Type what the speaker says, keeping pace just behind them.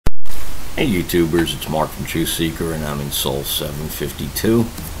Hey YouTubers, it's Mark from Truth Seeker and I'm in Soul 752,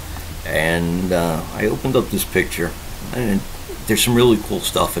 and I opened up this picture and there's some really cool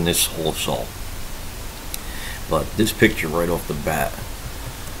stuff in this whole soul, but this picture right off the bat,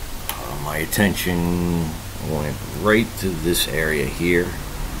 my attention went right to this area here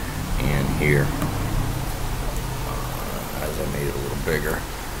and here, as I made it a little bigger.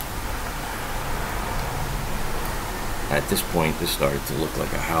 At this point this started to look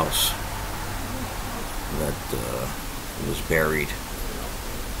like a house that was buried,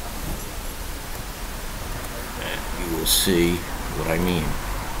 and you will see what I mean,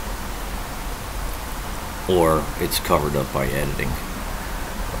 or it's covered up by editing.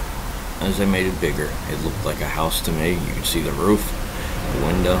 As I made it bigger, it looked like a house to me. You could see the roof, the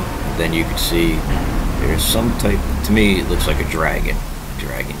window, and then you could see there's some type, to me it looks like a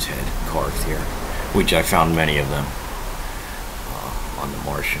dragon's head carved here, which I found many of them on the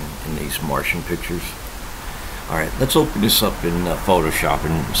Martian, in these Martian pictures. Alright, let's open this up in Photoshop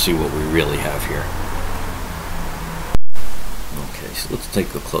and see what we really have here. Okay, so let's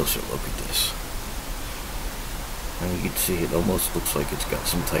take a closer look at this. And you can see it almost looks like it's got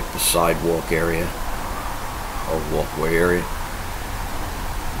some type of sidewalk area or walkway area.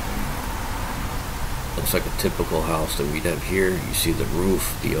 Looks like a typical house that we'd have here. You see the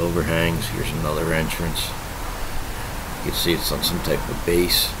roof, the overhangs. Here's another entrance. You can see it's on some type of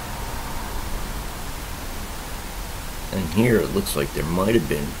base. And here it looks like there might have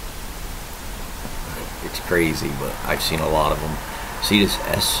been, it's crazy, but I've seen a lot of them. See this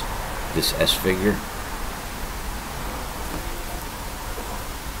S figure?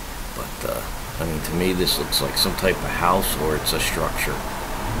 But I mean, to me this looks like some type of house, or it's a structure.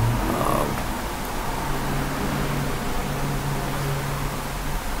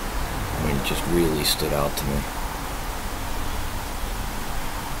 I mean, it just really stood out to me.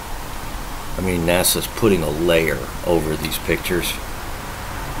 I mean, NASA's putting a layer over these pictures.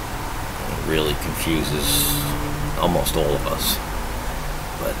 It really confuses almost all of us.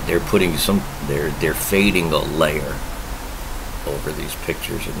 But they're putting they're fading a layer over these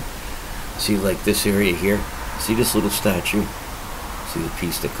pictures. And see, like this area here, see this little statue? See the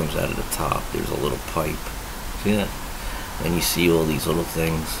piece that comes out of the top? There's a little pipe. See that? And you see all these little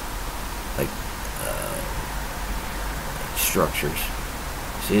things, like structures.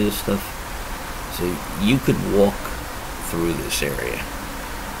 See this stuff? So you could walk through this area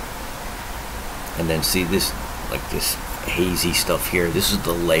and then see this, like this hazy stuff here. This is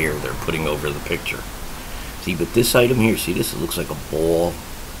the layer they're putting over the picture. See, but this item here, see this? It looks like a ball.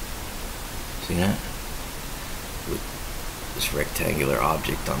 See that? With this rectangular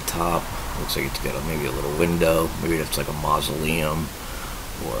object on top. Looks like it's got maybe a little window. Maybe that's like a mausoleum,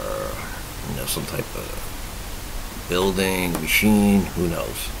 or you know, some type of building, machine. Who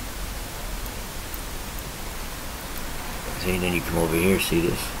knows? See, then you come over here, see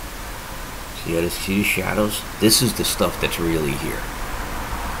this? See how see the shadows? This is the stuff that's really here.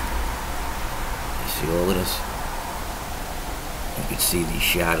 You see all of this? You can see these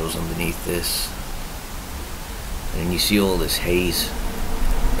shadows underneath this. And then you see all this haze,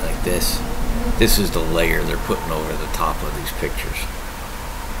 like this. This is the layer they're putting over the top of these pictures.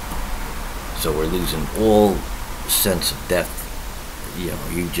 So we're losing all sense of depth. You know,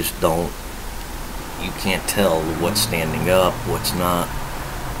 you just don't, you can't tell what's standing up, what's not.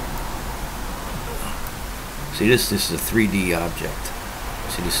 See this? This is a 3D object.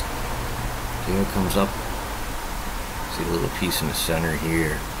 See this? See how it comes up? See the little piece in the center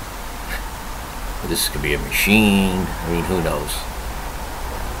here? This could be a machine. I mean, who knows?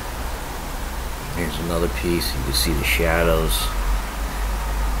 Here's another piece. You can see the shadows.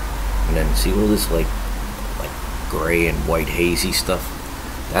 And then see all this like gray and white hazy stuff?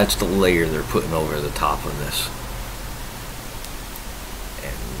 That's the layer they're putting over the top of this.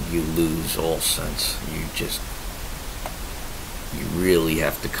 And you lose all sense. You really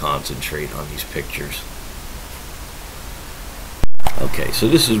have to concentrate on these pictures. Okay, so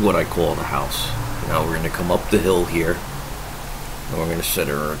this is what I call the house. Now we're going to come up the hill here, and we're going to set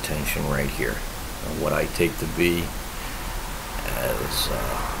our attention right here on what I take to be as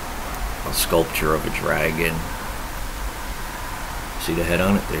a sculpture of a dragon. See the head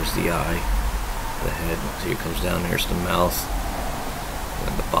on it? There's the eye, the head. See, it comes down, there's the mouth,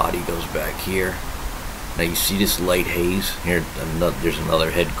 and the body goes back here. Now you see this light haze? Here, there's another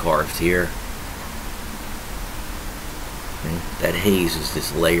head carved here. Okay. That haze is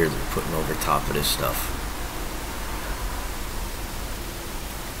this layer they're putting over top of this stuff.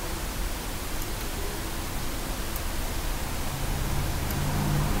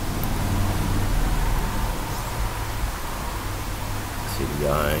 See the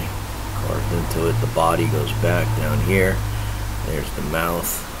eye carved into it. The body goes back down here. There's the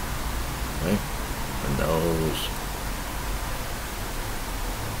mouth, right? The nose.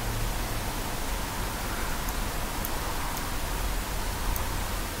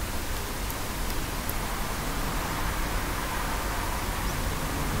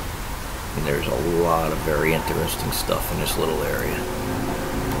 And there's a lot of very interesting stuff in this little area.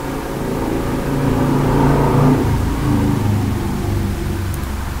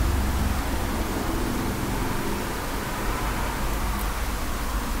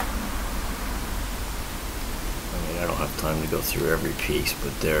 I don't have time to go through every piece,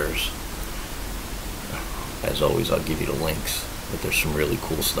 but there's, as always, I'll give you the links, but there's some really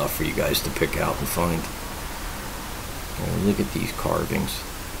cool stuff for you guys to pick out and find. And look at these carvings.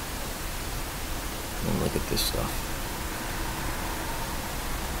 And look at this stuff.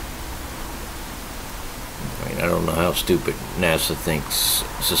 I mean, I don't know how stupid NASA thinks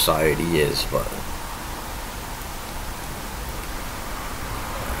society is, but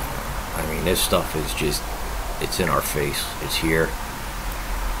I mean, this stuff is just, it's in our face. It's here.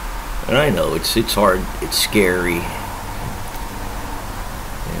 And I know it's hard, it's scary, you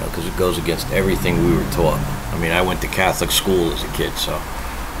know, because it goes against everything we were taught. I mean, I went to Catholic school as a kid, so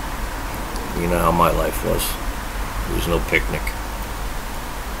you know how my life was. There was no picnic.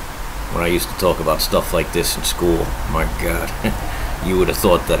 When I used to talk about stuff like this in school, my God, you would have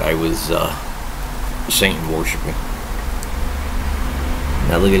thought that I was Satan worshiping.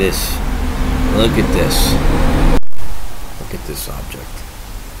 Now look at this. Look at this. Look at this object.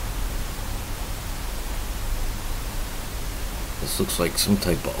 This looks like some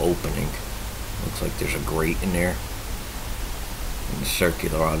type of opening. Looks like there's a grate in there. And a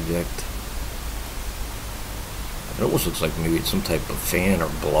circular object. It almost looks like maybe it's some type of fan or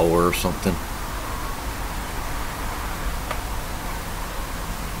blower or something.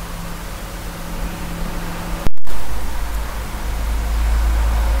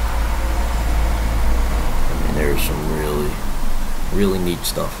 I mean, there's some really neat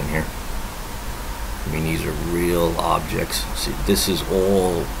stuff in here. I mean, these are real objects. See, this is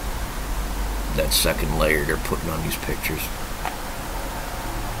all that second layer they're putting on these pictures.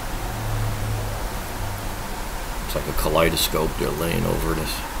 It's like a kaleidoscope they're laying over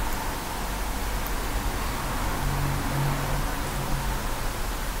this.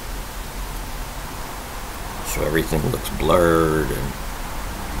 So everything looks blurred, and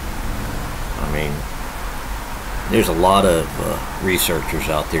I mean, there's a lot of researchers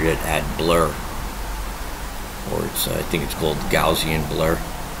out there that add blur, or it's I think it's called Gaussian blur,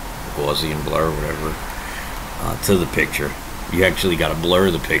 whatever, to the picture. You actually got to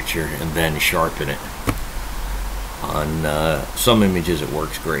blur the picture and then sharpen it. On some images it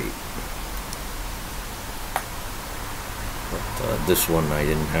works great, but this one I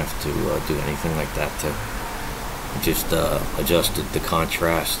didn't have to do anything like that to. I just adjusted the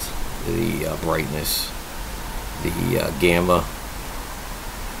contrast, the brightness, the gamma,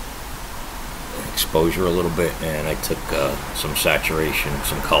 exposure a little bit, and I took some saturation,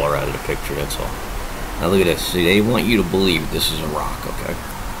 some color out of the picture, that's all. Now look at this. See, they want you to believe this is a rock, okay?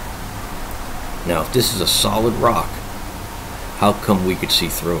 Now, if this is a solid rock, how come we could see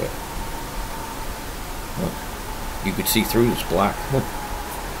through it? Well, you could see through this black.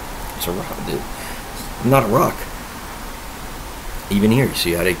 It's a rock, dude. Not a rock. Even here, you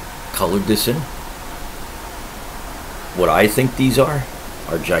see how they colored this in? What I think these are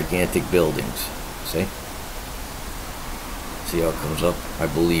gigantic buildings. See? See how it comes up? I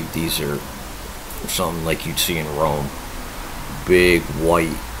believe these are something like you'd see in Rome. Big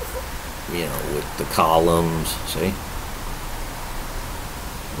white, you know, with the columns, see?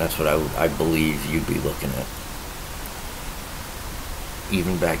 That's what I believe you'd be looking at.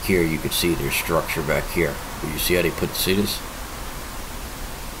 Even back here, you could see there's structure back here. But you see how they see this?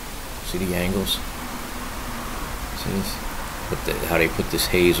 See the angles? See this? How they put this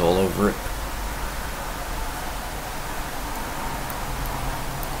haze all over it?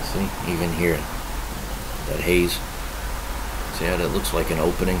 See? Even here, that haze. See how that looks like an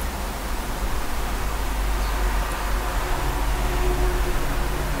opening?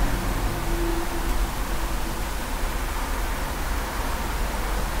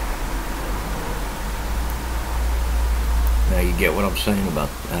 Now you get what I'm saying about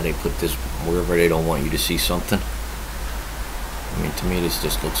how they put this wherever they don't want you to see something. I mean, to me this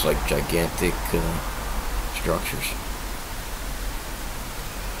just looks like gigantic structures.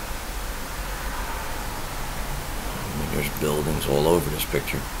 I mean, there's buildings all over this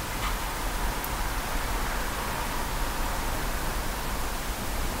picture.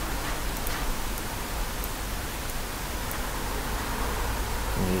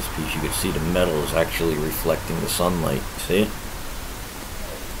 this piece, you can see the metal is actually reflecting the sunlight. See it?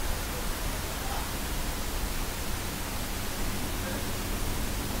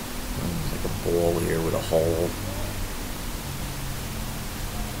 It's like a ball here with a hole.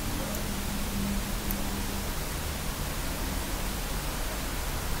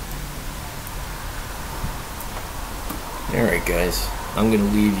 Alright guys, I'm going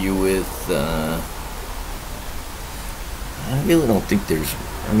to leave you with, I really don't think there's,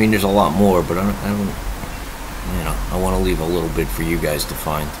 I mean there's a lot more, but I don't, you know, I want to leave a little bit for you guys to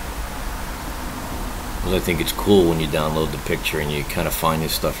find. Because I think it's cool when you download the picture and you kind of find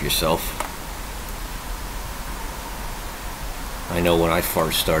this stuff yourself. I know when I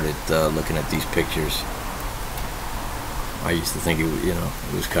first started looking at these pictures, I used to think it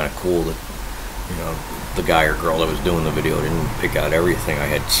was kind of cool that, you know, the guy or girl that was doing the video didn't pick out everything. I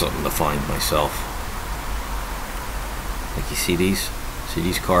had something to find myself. Like, you see these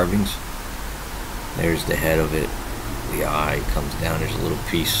carvings? There's the head of it. The eye comes down. There's a little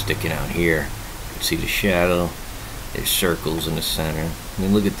piece sticking out here. You can see the shadow. There's circles in the center. I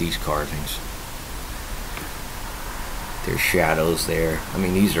mean, look at these carvings. There's shadows there. I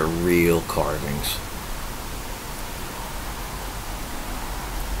mean, these are real carvings.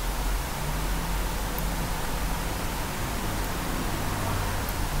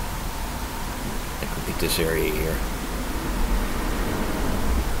 Look at this area here.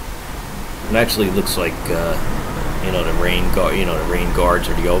 It actually looks like, you know, the rain guards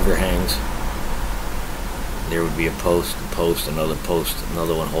or the overhangs. There would be a post,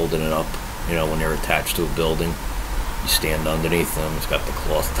 another one holding it up. You know, when they're attached to a building, you stand underneath them. It's got the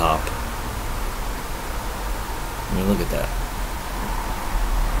cloth top. I mean, look at that.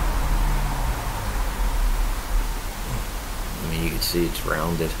 I mean, you can see it's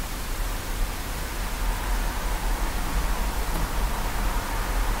rounded.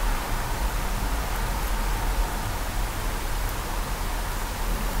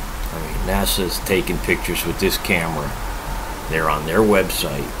 NASA's taking pictures with this camera. They're on their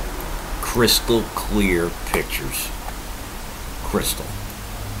website. Crystal clear pictures. Crystal.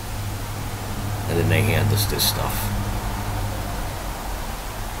 And then they hand us this stuff.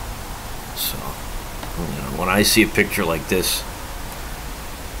 So, you know, when I see a picture like this,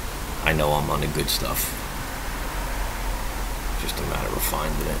 I know I'm on the good stuff. Just a matter of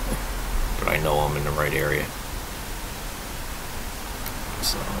finding it. But I know I'm in the right area.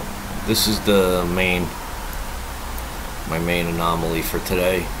 So, this is my main anomaly for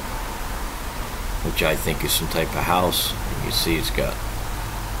today, which I think is some type of house. You see it's got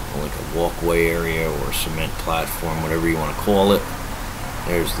like a walkway area or a cement platform, whatever you want to call it.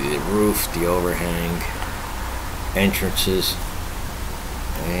 There's the roof, the overhang, entrances,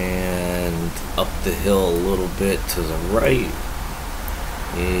 and up the hill a little bit to the right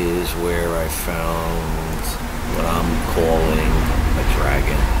is where I found what I'm calling a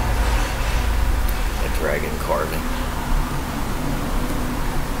dragon carving.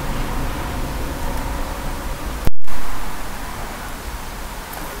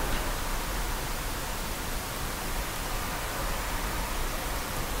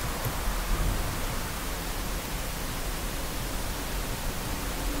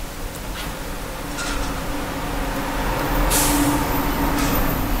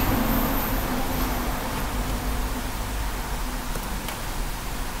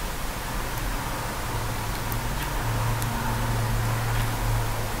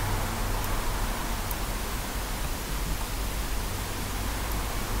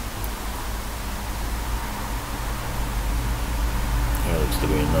 There looks to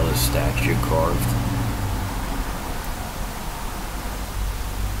be another statue carved.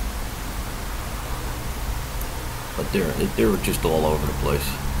 But they're just all over the place.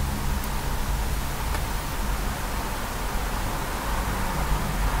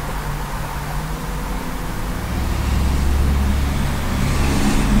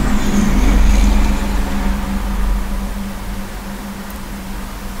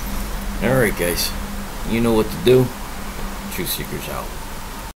 Alright guys, you know what to do. Truth Seekers out.